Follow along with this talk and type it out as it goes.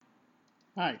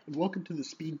Hi, and welcome to the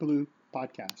Speed Blue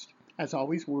podcast. As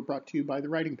always, we're brought to you by The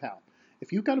Writing Pal.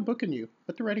 If you've got a book in you,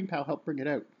 let The Writing Pal help bring it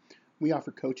out. We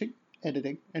offer coaching,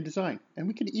 editing, and design, and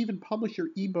we can even publish your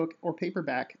ebook or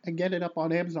paperback and get it up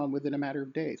on Amazon within a matter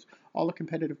of days, all at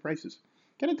competitive prices.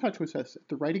 Get in touch with us at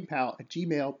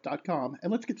thewritingpal@gmail.com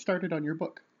and let's get started on your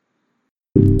book.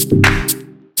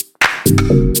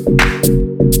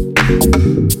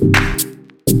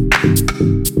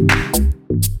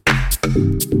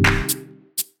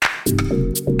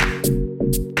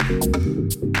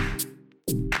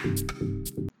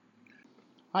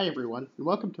 Hi, everyone, and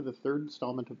welcome to the third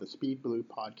installment of the Speed Blue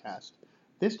podcast.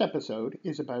 This episode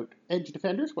is about edge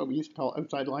defenders, what we used to call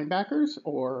outside linebackers,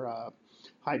 or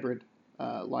hybrid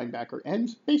linebacker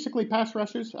ends, basically pass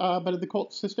rushers, but in the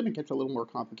Colts system it gets a little more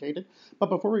complicated. But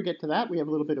before we get to that, we have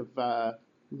a little bit of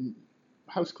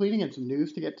house cleaning and some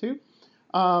news to get to.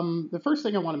 The first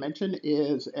thing I want to mention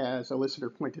is, as a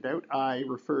listener pointed out, I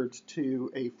referred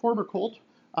to a former Colt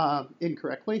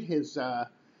incorrectly. His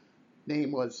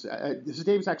name is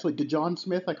actually DeJohn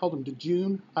Smith. I called him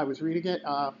DeJune. I was reading it.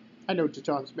 I know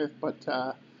DeJohn Smith, but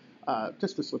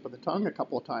just a slip of the tongue a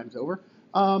couple of times over.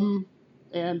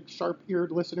 And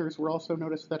sharp-eared listeners will also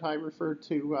notice that I referred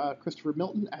to Christopher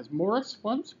Milton as Morris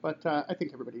once, but I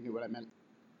think everybody knew what I meant.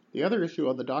 The other issue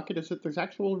on the docket is that there's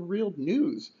actual real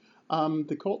news.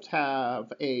 The Colts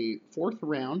have a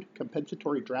fourth-round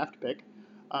compensatory draft pick.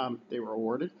 They were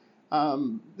awarded.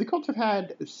 The Colts have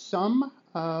had some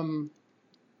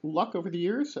luck over the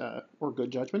years, or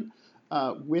good judgment,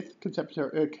 with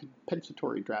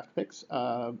compensatory draft picks.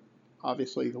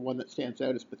 Obviously, the one that stands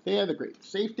out is Bethea, the great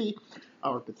safety,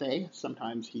 or Bethea,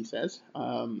 sometimes he says.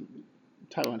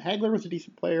 Tyrone Hagler was a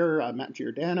decent player. Matt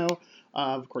Giordano.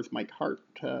 Of course, Mike Hart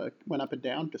went up and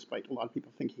down, despite a lot of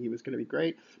people thinking he was going to be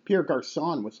great. Pierre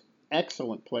Garçon was an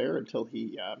excellent player until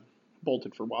he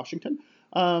bolted for Washington.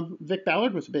 Vic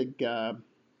Ballard was a big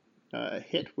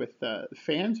hit with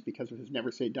fans because of his never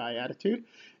say die attitude.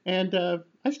 And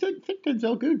I still think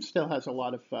Denzel Good still has a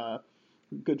lot of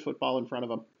good football in front of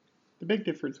him. The big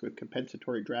difference with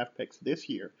compensatory draft picks this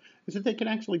year is that they can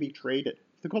actually be traded.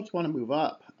 If the Colts want to move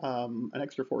up, an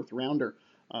extra fourth rounder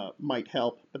might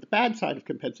help. But the bad side of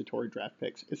compensatory draft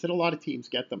picks is that a lot of teams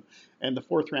get them. And the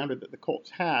fourth rounder that the Colts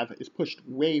have is pushed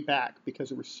way back because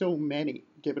there were so many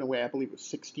given away. I believe it was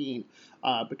 16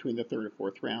 between the third and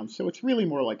fourth rounds. So it's really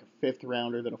more like a fifth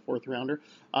rounder than a fourth rounder.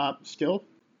 Still.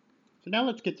 So now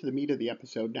let's get to the meat of the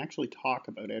episode and actually talk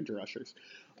about edge rushers,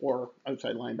 or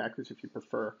outside linebackers if you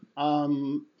prefer.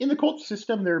 In the Colts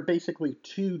system, there are basically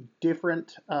two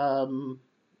different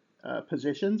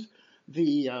positions.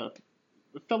 The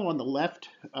fellow on the left,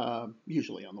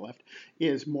 usually on the left,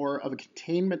 is more of a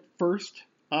containment first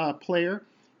player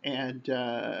and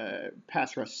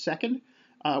pass rush second,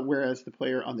 whereas the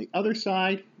player on the other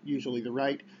side, usually the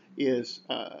right, is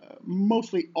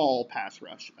mostly all pass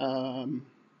rush.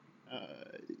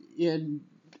 In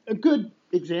a good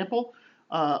example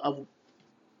of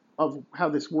how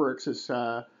this works is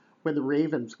when the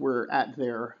Ravens were at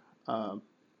their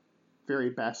very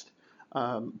best.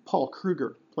 Paul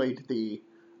Kruger played the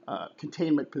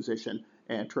containment position,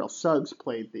 and Terrell Suggs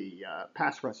played the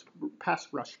pass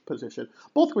rush position.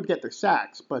 Both would get their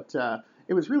sacks, but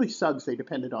it was really Suggs they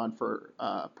depended on for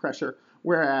pressure,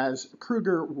 whereas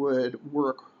Kruger would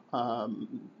work,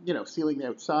 sealing the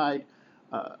outside,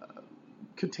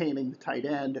 containing the tight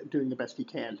end, doing the best he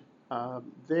can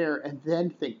there, and then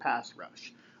think pass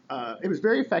rush. It was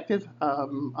very effective.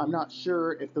 I'm not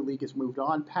sure if the league has moved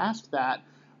on past that,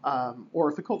 or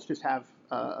if the Colts just have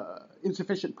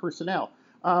insufficient personnel.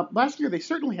 Last year, they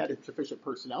certainly had insufficient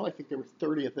personnel. I think they were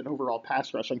 30th in overall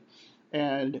pass rushing.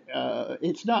 And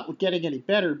it's not getting any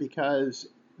better because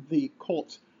the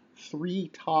Colts' three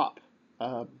top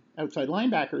outside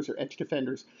linebackers or edge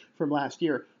defenders from last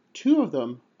year, two of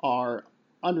them are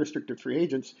unrestricted free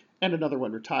agents, and another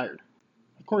one retired.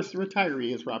 Of course, the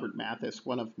retiree is Robert Mathis,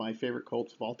 one of my favorite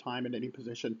Colts of all time in any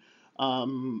position.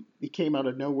 He came out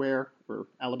of nowhere, for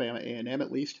Alabama A&M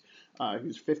at least. He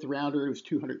was a fifth rounder. He was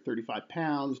 235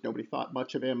 pounds. Nobody thought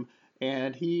much of him.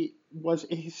 And he was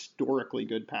a historically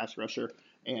good pass rusher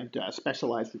and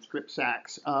specialized in strip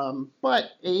sacks.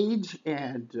 But age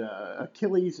and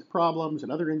Achilles problems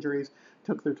and other injuries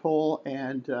took their toll,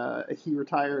 and he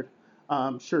retired.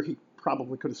 Sure, he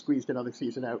probably could have squeezed another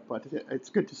season out, but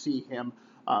it's good to see him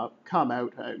come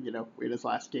out, in his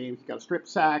last game. He got a strip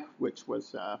sack, which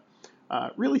was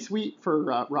really sweet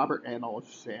for Robert and all of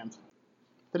his fans.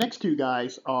 The next two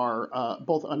guys are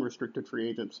both unrestricted free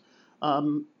agents.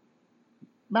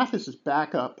 Mathis's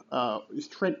backup is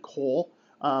Trent Cole,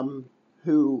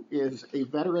 who is a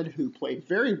veteran who played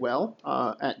very well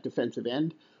at defensive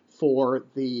end for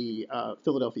the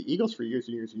Philadelphia Eagles for years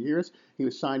and years and years. He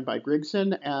was signed by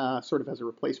Grigson sort of as a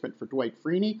replacement for Dwight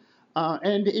Freeney,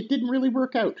 and it didn't really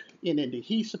work out in Indy.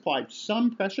 He supplied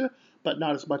some pressure, but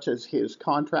not as much as his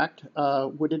contract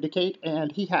would indicate,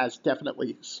 and he has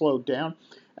definitely slowed down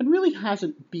and really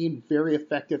hasn't been very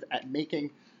effective at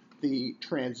making the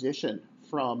transition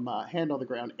from hand on the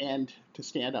ground end to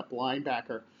stand-up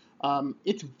linebacker.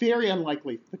 It's very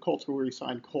unlikely the Colts will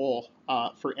re-sign Cole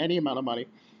for any amount of money.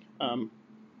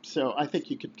 So I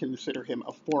think you could consider him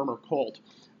a former Colt.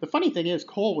 The funny thing is,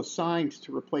 Cole was signed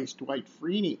to replace Dwight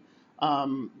Freeney.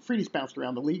 Freeney's bounced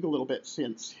around the league a little bit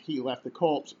since he left the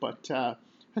Colts, but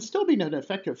has still been an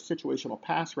effective situational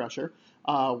pass rusher.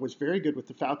 Was very good with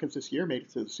the Falcons this year, made it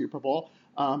to the Super Bowl.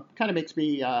 Kind of makes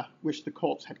me wish the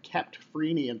Colts had kept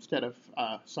Freeney instead of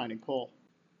signing Cole.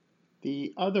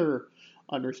 The other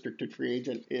unrestricted free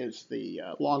agent is the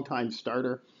longtime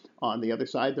starter on the other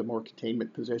side, the more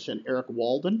containment position, Eric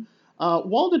Walden.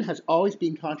 Walden has always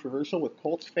been controversial with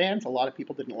Colts fans. A lot of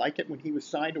people didn't like it when he was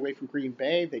signed away from Green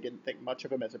Bay. They didn't think much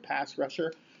of him as a pass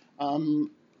rusher.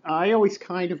 I always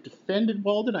kind of defended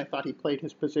Walden. I thought he played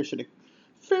his position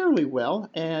fairly well.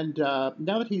 And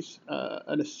now that he's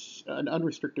an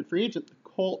unrestricted free agent, the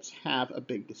Colts have a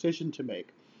big decision to make.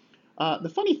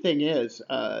 The funny thing is,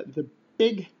 the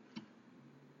big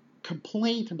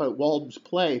complaint about Walden's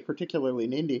play, particularly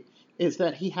in Indy, is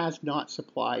that he has not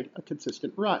supplied a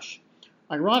consistent rush.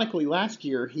 Ironically, last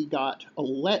year he got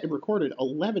recorded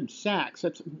 11 sacks.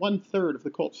 That's 1/3 of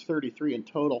the Colts' 33 in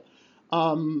total.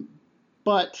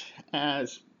 But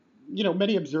as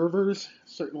many observers,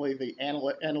 certainly the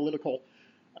analytical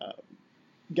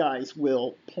guys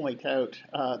will point out,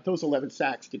 those 11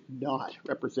 sacks did not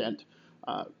represent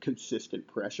consistent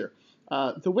pressure.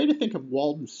 The way to think of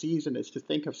Walden's season is to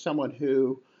think of someone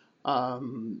who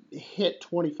hit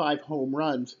 25 home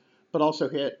runs, but also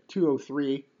hit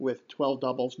 203 with 12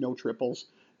 doubles, no triples,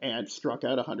 and struck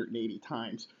out 180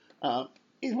 times.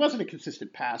 It wasn't a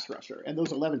consistent pass rusher, and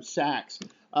those 11 sacks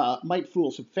might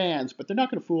fool some fans, but they're not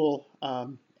going to fool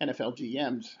NFL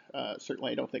GMs.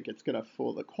 Certainly, I don't think it's going to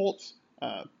fool the Colts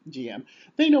GM.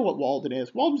 They know what Walden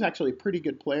is. Walden's actually a pretty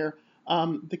good player.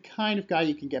 The kind of guy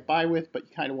you can get by with, but you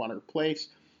kind of want to replace.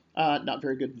 Not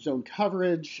very good in zone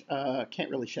coverage. Can't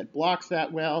really shed blocks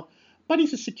that well. But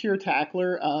he's a secure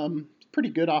tackler. Pretty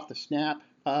good off the snap.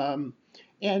 And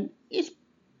is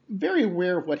very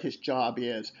aware of what his job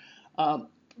is.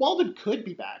 Walden could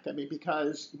be back.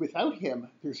 Because without him,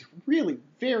 there's really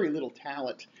very little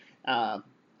talent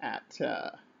at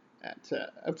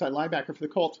outside linebacker for the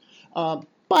Colts.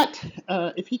 But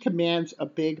if he commands a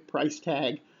big price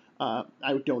tag,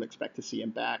 I don't expect to see him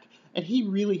back. And he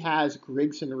really has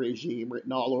Grigson regime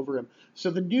written all over him.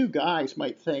 So the new guys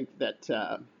might think that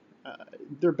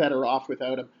they're better off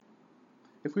without him.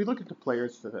 If we look at the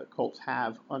players the Colts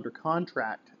have under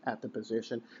contract at the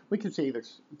position, we can see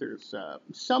there's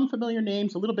some familiar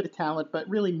names, a little bit of talent, but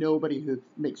really nobody who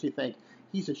makes you think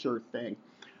he's a sure thing.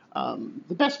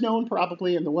 The best known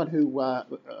probably, and the one who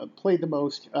played the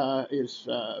most, is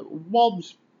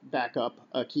Walden's backup,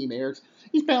 Akeem Ayers.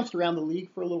 He's bounced around the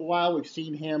league for a little while. We've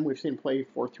seen him play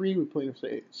 4-3.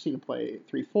 We've seen him play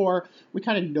 3-4. We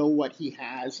kind of know what he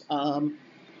has.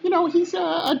 He's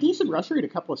a decent rusher. He had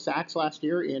a couple of sacks last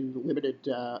year in limited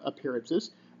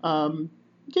appearances.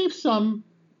 Gave some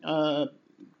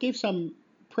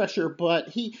pressure, but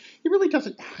he really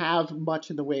doesn't have much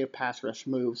in the way of pass rush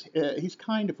moves. He's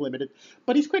kind of limited,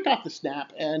 but he's quick off the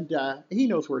snap, and he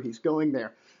knows where he's going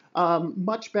there.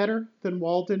 Much better than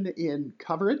Walden in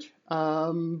coverage,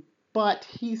 but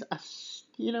he's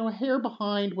a hair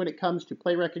behind when it comes to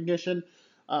play recognition.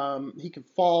 He can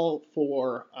fall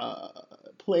for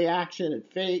play action and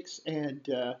fakes,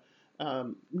 and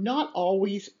not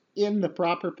always in the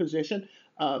proper position.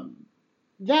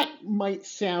 That might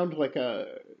sound like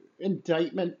a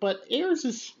indictment, but Ayers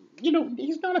is,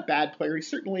 he's not a bad player. He's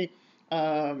certainly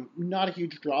not a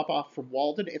huge drop-off from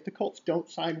Walden. If the Colts don't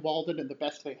sign Walden and the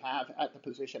best they have at the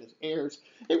position is Ayers,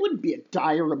 it wouldn't be a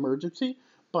dire emergency,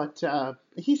 but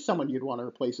he's someone you'd want to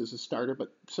replace as a starter,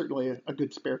 but certainly a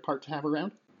good spare part to have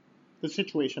around. The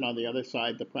situation on the other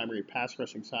side, the primary pass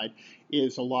rushing side,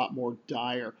 is a lot more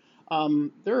dire.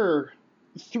 There are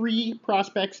three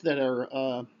prospects that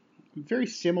are very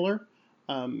similar.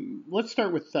 Let's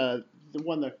start with the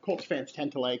one the Colts fans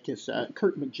tend to like is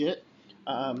Kurt Maggitt.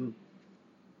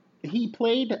 He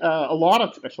played a lot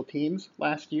on special teams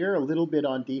last year, a little bit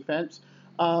on defense,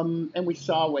 and we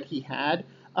saw what he had.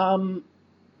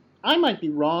 I might be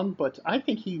wrong, but I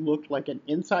think he looked like an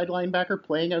inside linebacker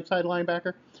playing outside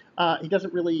linebacker. He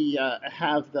doesn't really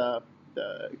have the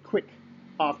quick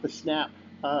off the snap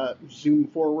zoom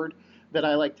forward that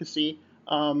I like to see.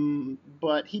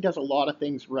 But he does a lot of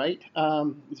things right.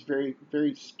 He's very,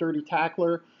 very sturdy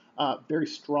tackler, very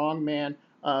strong man,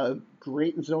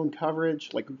 great in zone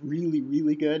coverage, like really,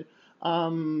 really good.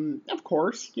 Of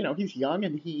course, he's young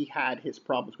and he had his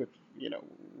problems with,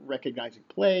 recognizing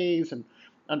plays and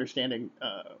understanding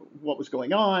what was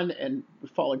going on and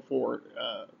falling for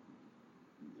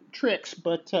tricks.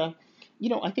 But,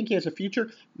 I think he has a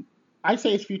future. I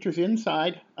say his future's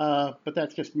inside, but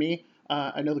that's just me.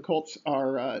 I know the Colts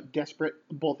are desperate,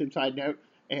 both inside and out,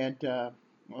 and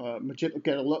Majid will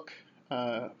get a look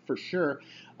for sure.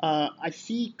 I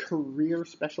see career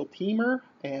special teamer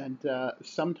and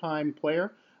sometime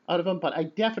player out of him, but I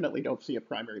definitely don't see a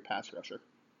primary pass rusher.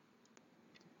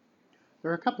 There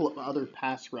are a couple of other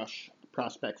pass rush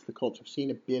prospects the Colts have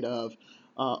seen a bit of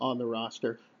on the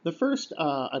roster. The first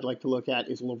I'd like to look at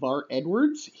is LeVar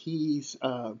Edwards. He's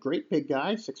a great big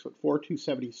guy, 6'4",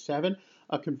 277,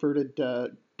 a converted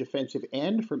defensive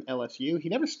end from LSU. He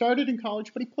never started in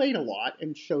college, but he played a lot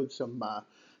and showed some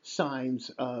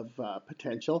signs of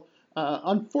potential.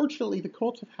 Unfortunately, the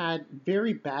Colts have had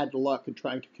very bad luck in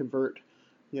trying to convert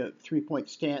 3-point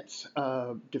stance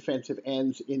defensive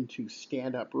ends into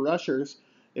stand-up rushers.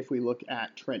 If we look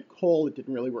at Trent Cole, it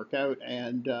didn't really work out.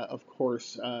 And, of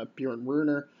course, Bjorn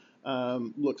Werner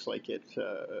looks like it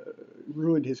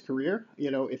ruined his career,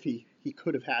 if he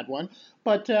could have had one.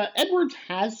 But Edwards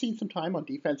has seen some time on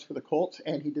defense for the Colts,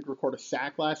 and he did record a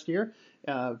sack last year,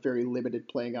 very limited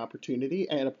playing opportunity,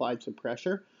 and applied some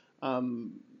pressure.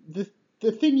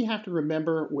 The thing you have to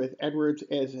remember with Edwards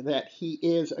is that he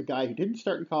is a guy who didn't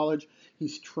start in college.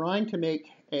 He's trying to make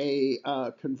a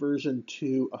conversion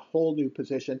to a whole new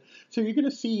position. So you're going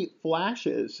to see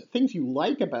flashes, things you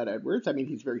like about Edwards. I mean,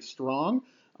 he's very strong.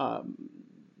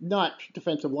 Not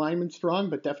defensive lineman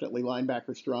strong, but definitely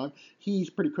linebacker strong.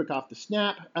 He's pretty quick off the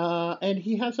snap, and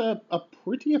he has a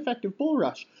pretty effective bull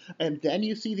rush. And then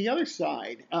you see the other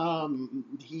side.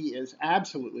 He is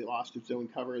absolutely lost in zone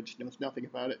coverage, knows nothing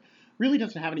about it. Really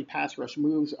doesn't have any pass rush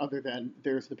moves other than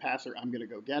there's the passer, I'm going to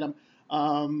go get him.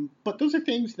 But those are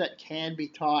things that can be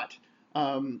taught.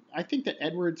 I think that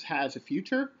Edwards has a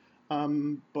future,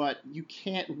 but you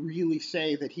can't really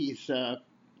say that he's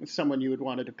someone you would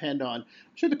want to depend on.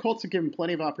 I'm sure the Colts have given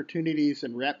plenty of opportunities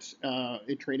and reps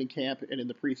in training camp and in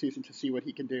the preseason to see what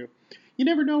he can do. You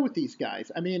never know with these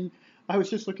guys. I mean, I was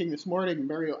just looking this morning,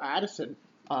 Mario Addison,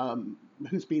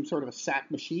 who's been sort of a sack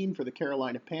machine for the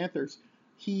Carolina Panthers,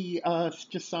 he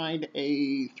just signed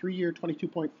a 3-year,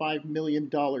 $22.5 million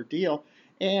deal.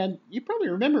 And you probably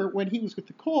remember when he was with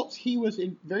the Colts, he was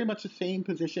in very much the same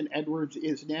position Edwards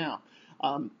is now.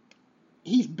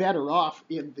 He's better off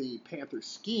in the Panthers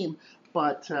scheme,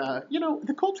 but,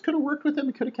 the Colts could have worked with him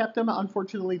and could have kept him.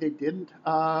 Unfortunately, they didn't.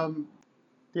 The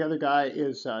other guy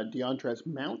is Deontrez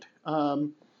Mount.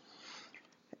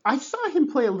 I saw him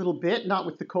play a little bit, not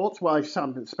with the Colts. Well, I saw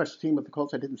him in the special team with the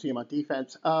Colts. I didn't see him on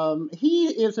defense. He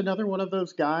is another one of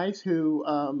those guys who,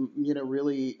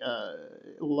 really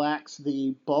lacks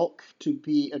the bulk to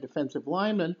be a defensive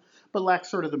lineman, but lacks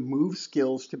sort of the move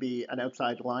skills to be an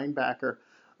outside linebacker.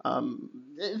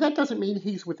 That doesn't mean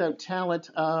he's without talent.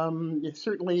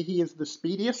 Certainly, he is the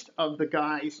speediest of the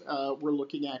guys we're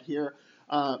looking at here.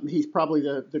 He's probably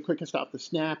the quickest off the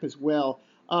snap as well.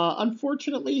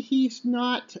 Unfortunately, he's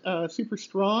not super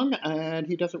strong, and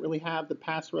he doesn't really have the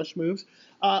pass rush moves.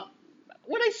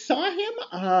 When I saw him,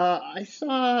 I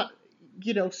saw,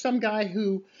 some guy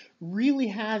who really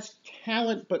has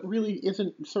talent, but really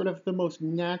isn't sort of the most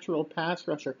natural pass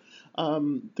rusher.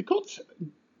 The Colts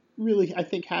really, I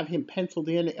think, have him penciled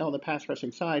in on the pass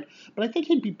rushing side, but I think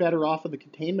he'd be better off on the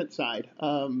containment side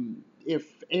if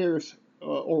Ayers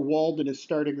or Walden is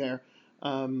starting there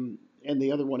and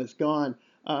the other one is gone.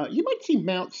 You might see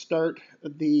Mount start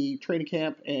the training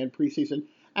camp and preseason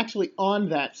actually on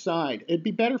that side. It'd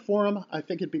be better for him. I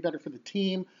think it'd be better for the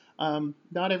team.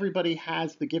 Not everybody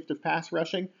has the gift of pass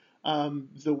rushing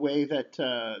the way that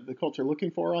the Colts are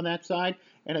looking for on that side.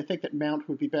 And I think that Mount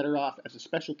would be better off as a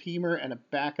special teamer and a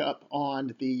backup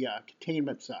on the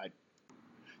containment side.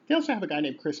 They also have a guy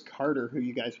named Chris Carter, who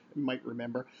you guys might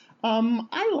remember.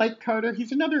 I like Carter.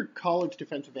 He's another college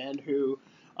defensive end who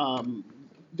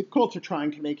the Colts are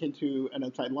trying to make into an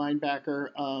outside linebacker.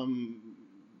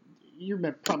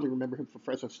 You probably remember him from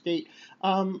Fresno State.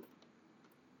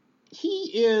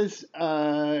 He is,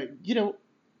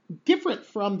 different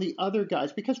from the other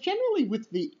guys because generally with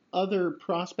the other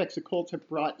prospects the Colts have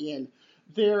brought in,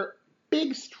 they're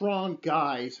big, strong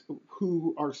guys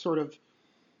who are sort of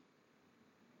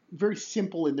very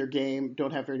simple in their game,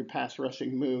 don't have very pass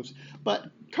rushing moves. But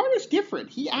Carter's different.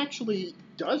 He actually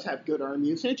does have good arm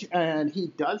usage, and he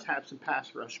does have some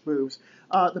pass rush moves.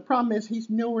 The problem is he's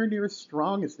nowhere near as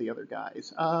strong as the other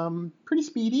guys. Pretty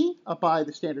speedy by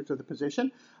the standards of the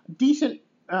position. Decent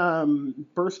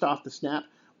burst off the snap,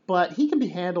 but he can be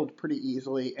handled pretty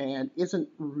easily and isn't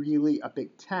really a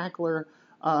big tackler.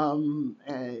 And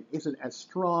isn't as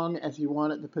strong as you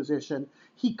want at the position.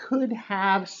 He could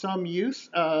have some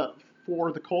use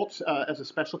for the Colts as a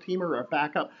special teamer or a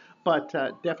backup, but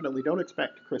definitely don't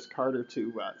expect Chris Carter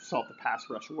to solve the pass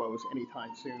rush woes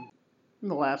anytime soon. And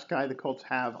the last guy the Colts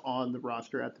have on the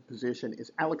roster at the position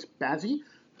is Alex Bazzie,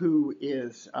 who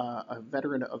is a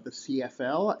veteran of the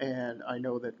CFL, and I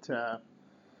know that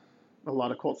a lot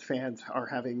of Colts fans are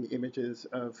having images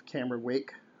of Cameron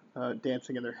Wake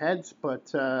dancing in their heads, but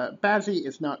Bazzie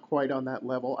is not quite on that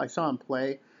level. I saw him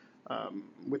play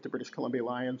with the British Columbia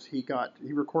Lions. He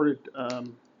recorded,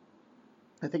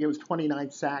 I think it was 29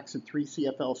 sacks in 3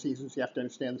 CFL seasons. You have to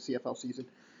understand the CFL season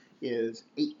is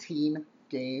 18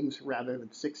 games rather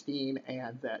than 16,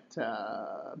 and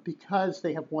that because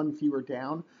they have one fewer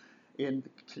down in the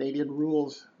Canadian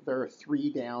rules, there are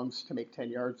 3 downs to make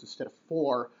 10 yards instead of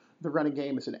 4. The running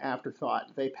game is an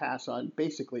afterthought. They pass on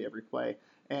basically every play,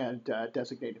 and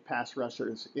designated pass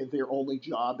rushers, their only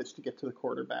job is to get to the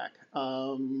quarterback.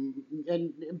 And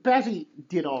Bazzie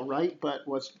did all right, but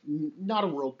was not a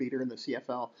world beater in the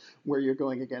CFL, where you're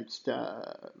going against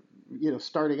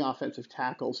starting offensive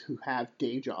tackles who have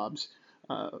day jobs.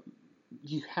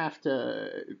 You have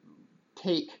to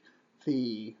take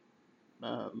the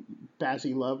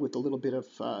Bazzie love with a little bit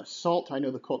of salt. I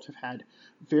know the Colts have had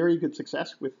very good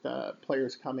success with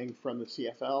players coming from the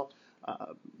CFL.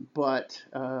 But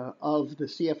of the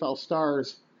CFL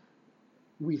stars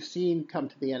we've seen come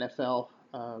to the NFL,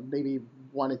 maybe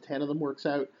 1 in 10 of them works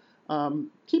out.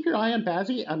 Keep your eye on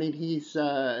Bazzie. I mean, he's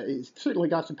certainly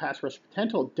got some pass rush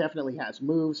potential, definitely has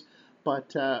moves,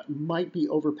 but might be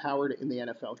overpowered in the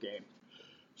NFL game.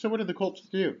 So what do the Colts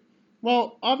do?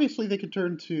 Well, obviously they could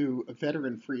turn to a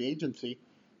veteran free agency.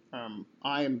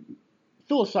 I am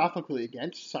philosophically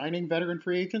against signing veteran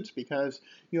free agents because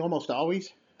you almost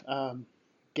always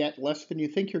get less than you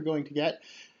think you're going to get.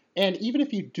 And even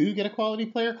if you do get a quality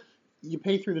player, you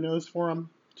pay through the nose for them,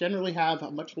 generally have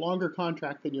a much longer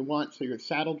contract than you want, so you're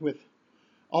saddled with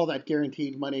all that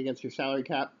guaranteed money against your salary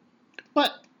cap.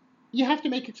 But you have to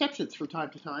make exceptions from time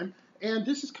to time, and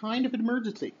this is kind of an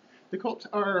emergency. The Colts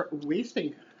are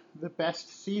wasting the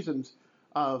best seasons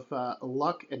of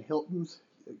Luck and Hilton's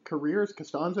careers,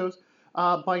 Costanzo's,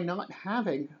 by not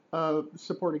having a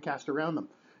supporting cast around them.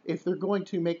 If they're going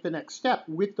to make the next step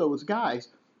with those guys,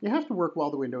 you have to work while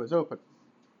the window is open.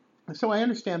 So I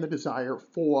understand the desire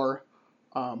for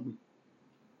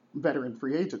veteran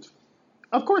free agents.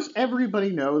 Of course, everybody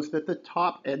knows that the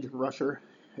top edge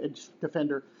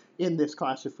defender in this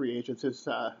class of free agents is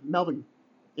Melvin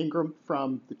Ingram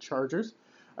from the Chargers.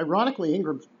 Ironically,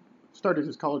 Ingram started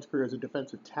his college career as a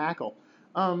defensive tackle.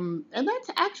 And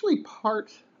that's actually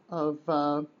part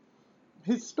of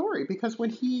his story, because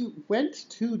when he went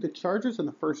to the Chargers in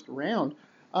the first round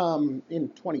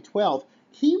in 2012,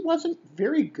 he wasn't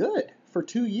very good for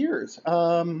 2 years.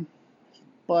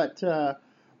 But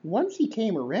once he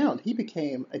came around, he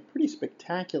became a pretty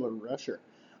spectacular rusher.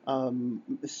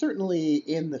 Certainly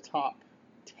in the top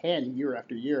 10 year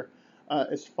after year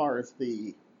as far as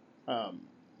the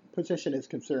position is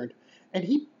concerned. And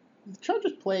the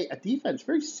Chargers play a defense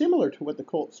very similar to what the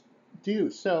Colts do.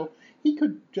 So he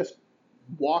could just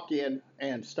walk in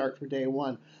and start from day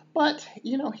one. But,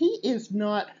 he is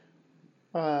not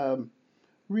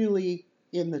really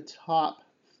in the top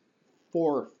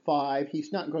 4 or 5.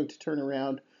 He's not going to turn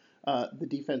around the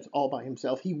defense all by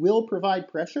himself. He will provide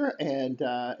pressure and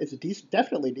is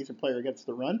definitely a decent player against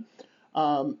the run.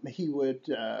 He would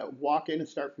walk in and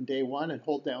start from day one and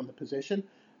hold down the position,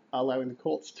 allowing the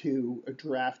Colts to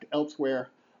draft elsewhere.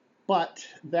 But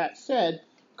that said,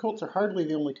 Colts are hardly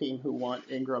the only team who want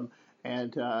Ingram,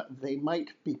 and they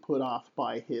might be put off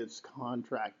by his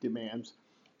contract demands.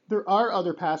 There are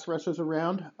other pass rushers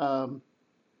around.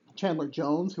 Chandler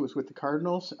Jones, who was with the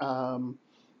Cardinals,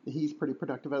 he's pretty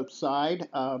productive outside.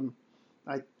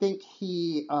 I think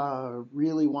he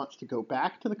really wants to go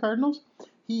back to the Cardinals.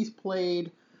 He's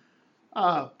played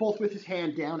both with his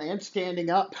hand down and standing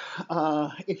up.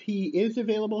 If he is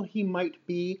available, he might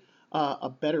be a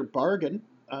better bargain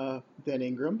than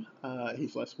Ingram.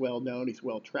 He's less well-known, he's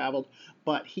well-traveled,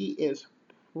 but he is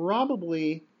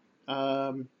probably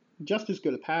just as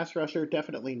good a pass rusher,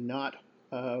 definitely not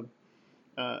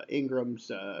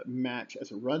Ingram's match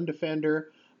as a run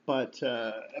defender, but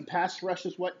a pass rush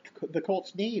is what the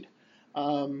Colts need,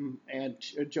 and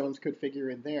Jones could figure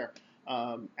in there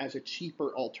as a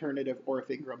cheaper alternative, or if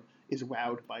Ingram is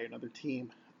wowed by another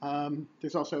team.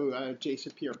 There's also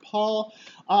Jason Pierre-Paul.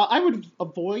 I would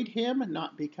avoid him,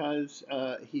 not because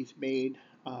he's made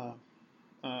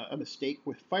a mistake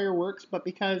with fireworks, but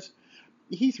because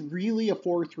he's really a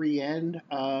 4-3 end,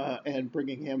 and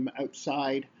bringing him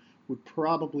outside would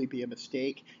probably be a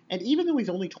mistake. And even though he's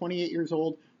only 28 years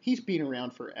old, he's been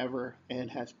around forever and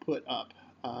has put up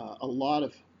a lot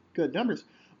of good numbers.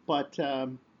 But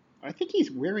I think he's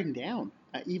wearing down,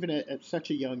 even at such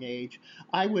a young age.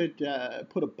 I would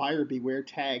put a buyer beware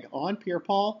tag on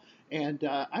Pierre-Paul, and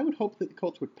I would hope that the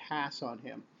Colts would pass on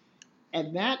him.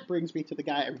 And that brings me to the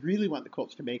guy I really want the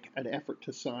Colts to make an effort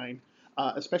to sign,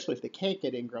 especially if they can't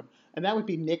get Ingram, and that would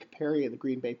be Nick Perry of the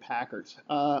Green Bay Packers.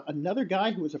 Another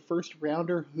guy who was a first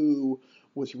rounder who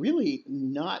was really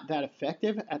not that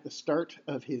effective at the start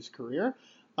of his career,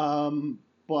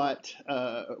 but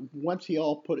once he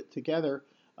all put it together,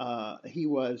 he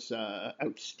was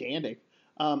outstanding.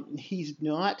 He's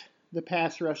not the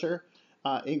pass rusher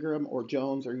Ingram or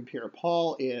Jones or even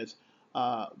Pierre-Paul is,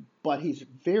 but he's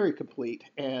very complete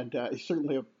and is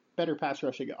certainly a better pass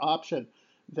rushing option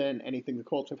than anything the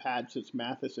Colts have had since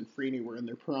Mathis and Freeney were in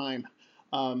their prime.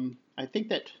 I think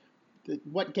that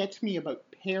what gets me about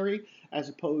Perry as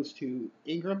opposed to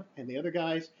Ingram and the other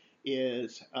guys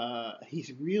is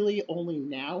he's really only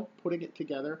now putting it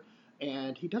together,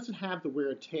 and he doesn't have the wear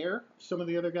and tear of some of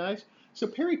the other guys. So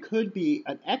Perry could be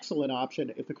an excellent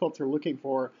option if the Colts are looking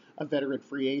for a veteran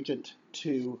free agent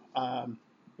to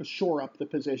shore up the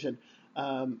position.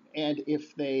 And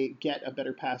if they get a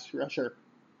better pass rusher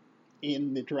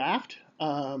in the draft,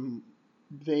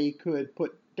 they could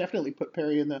definitely put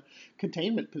Perry in the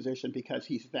containment position because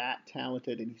he's that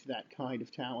talented and he's that kind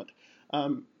of talent.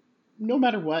 No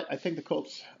matter what, I think the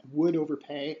Colts would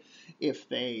overpay if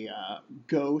they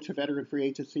go to veteran free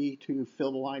agency to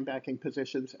fill the linebacking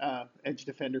positions, edge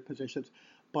defender positions.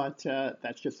 But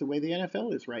that's just the way the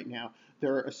NFL is right now.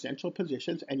 There are essential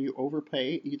positions, and you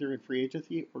overpay either in free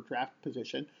agency or draft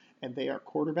position, and they are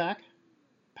quarterback,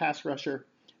 pass rusher,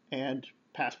 and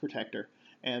pass protector.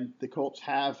 And the Colts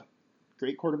have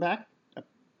great quarterback, a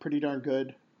pretty darn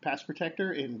good pass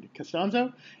protector in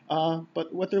Costanzo,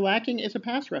 but what they're lacking is a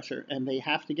pass rusher, and they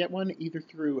have to get one either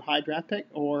through high draft pick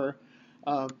or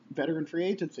veteran free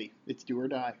agency. It's do or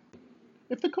die.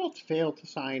 If the Colts fail to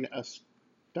sign a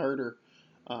starter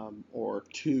or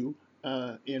two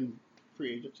in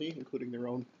free agency, including their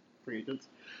own free agents,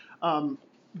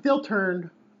 they'll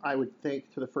turn, I would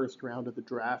think, to the first round of the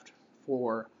draft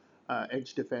for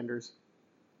edge defenders.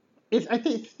 I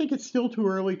think it's still too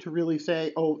early to really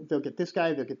say, oh, they'll get this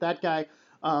guy, they'll get that guy.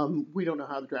 We don't know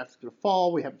how the draft is going to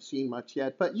fall. We haven't seen much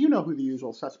yet, but you know who the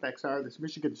usual suspects are. There's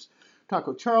Michigan's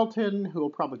Taco Charlton, who will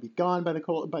probably be gone by the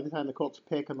time the Colts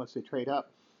pick, unless they trade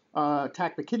up.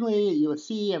 Tack McKinley at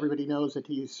USC, everybody knows that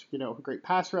he's a great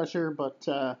pass rusher, but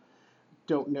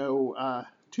don't know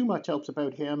too much else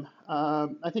about him.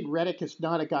 I think Reddick is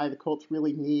not a guy the Colts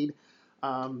really need.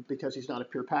 Because he's not a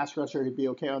pure pass rusher. He'd be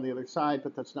okay on the other side,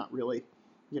 but that's not really,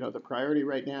 the priority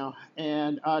right now.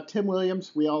 And Tim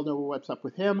Williams, we all know what's up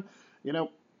with him.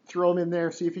 Throw him in there,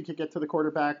 see if he can get to the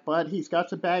quarterback. But he's got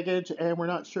some baggage, and we're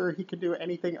not sure he can do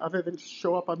anything other than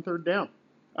show up on third down.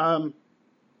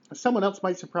 Someone else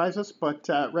might surprise us, but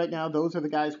right now those are the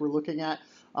guys we're looking at.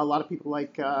 A lot of people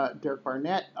like Derek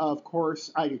Barnett, of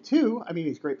course. I do too. I mean,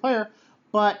 he's a great player.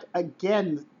 But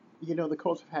again, the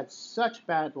Colts have had such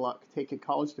bad luck taking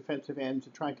college defensive ends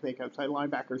and trying to make outside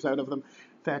linebackers out of them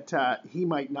that he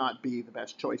might not be the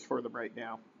best choice for them right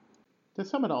now. To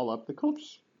sum it all up, the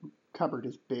Colts cupboard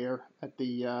is bare at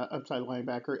the outside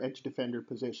linebacker, edge defender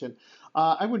position.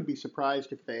 I wouldn't be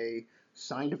surprised if they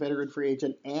signed a veteran free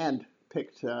agent and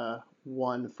picked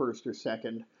one first or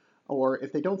second, or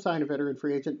if they don't sign a veteran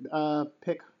free agent,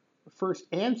 pick first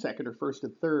and second or first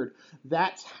and third.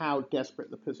 That's how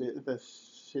desperate the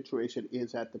situation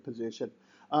is at the position.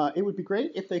 It would be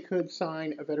great if they could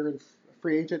sign a veteran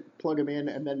free agent, plug him in,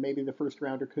 and then maybe the first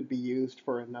rounder could be used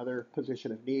for another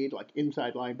position of need, like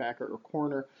inside linebacker or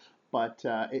corner. But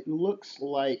it looks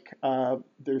like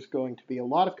there's going to be a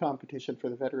lot of competition for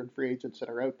the veteran free agents that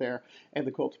are out there, and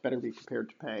the Colts better be prepared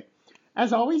to pay.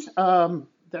 As always,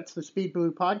 that's the Speed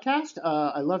Blue podcast.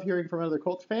 I love hearing from other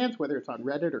Colts fans, whether it's on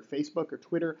Reddit or Facebook or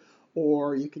Twitter,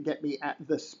 or you can get me at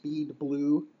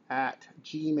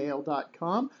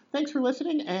thespeedblue@gmail.com. Thanks for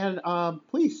listening, and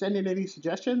please send in any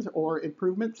suggestions or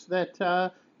improvements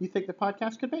that you think the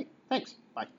podcast could make. Thanks. Bye.